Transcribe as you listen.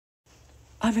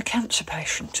I'm a cancer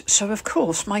patient, so of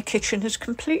course my kitchen is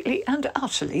completely and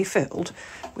utterly filled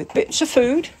with bits of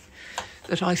food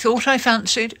that I thought I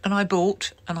fancied and I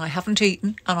bought and I haven't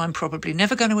eaten and I'm probably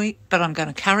never going to eat, but I'm going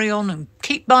to carry on and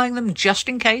keep buying them just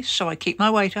in case, so I keep my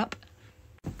weight up.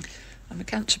 I'm a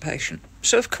cancer patient,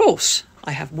 so of course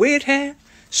I have weird hair,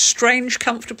 strange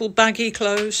comfortable baggy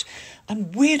clothes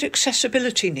and weird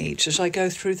accessibility needs as I go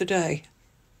through the day.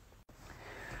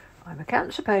 I'm a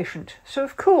cancer patient, so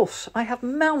of course I have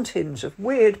mountains of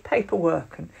weird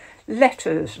paperwork and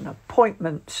letters and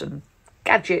appointments and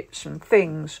gadgets and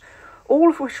things, all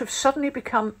of which have suddenly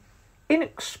become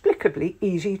inexplicably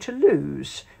easy to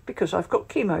lose because I've got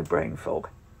chemo brain fog.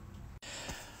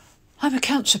 I'm a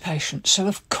cancer patient, so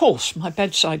of course my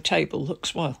bedside table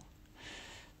looks, well,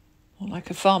 more like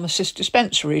a pharmacist's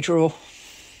dispensary drawer,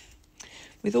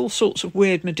 with all sorts of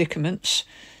weird medicaments,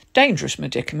 dangerous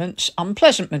medicaments,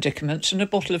 unpleasant medicaments, and a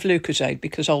bottle of Lucozade,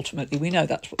 because ultimately we know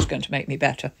that's what's going to make me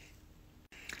better.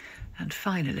 And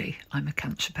finally, I'm a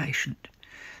cancer patient,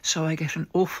 so I get an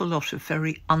awful lot of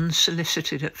very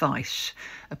unsolicited advice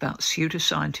about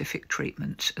pseudoscientific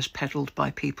treatments as peddled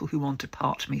by people who want to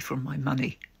part me from my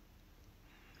money.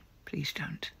 Please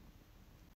don't.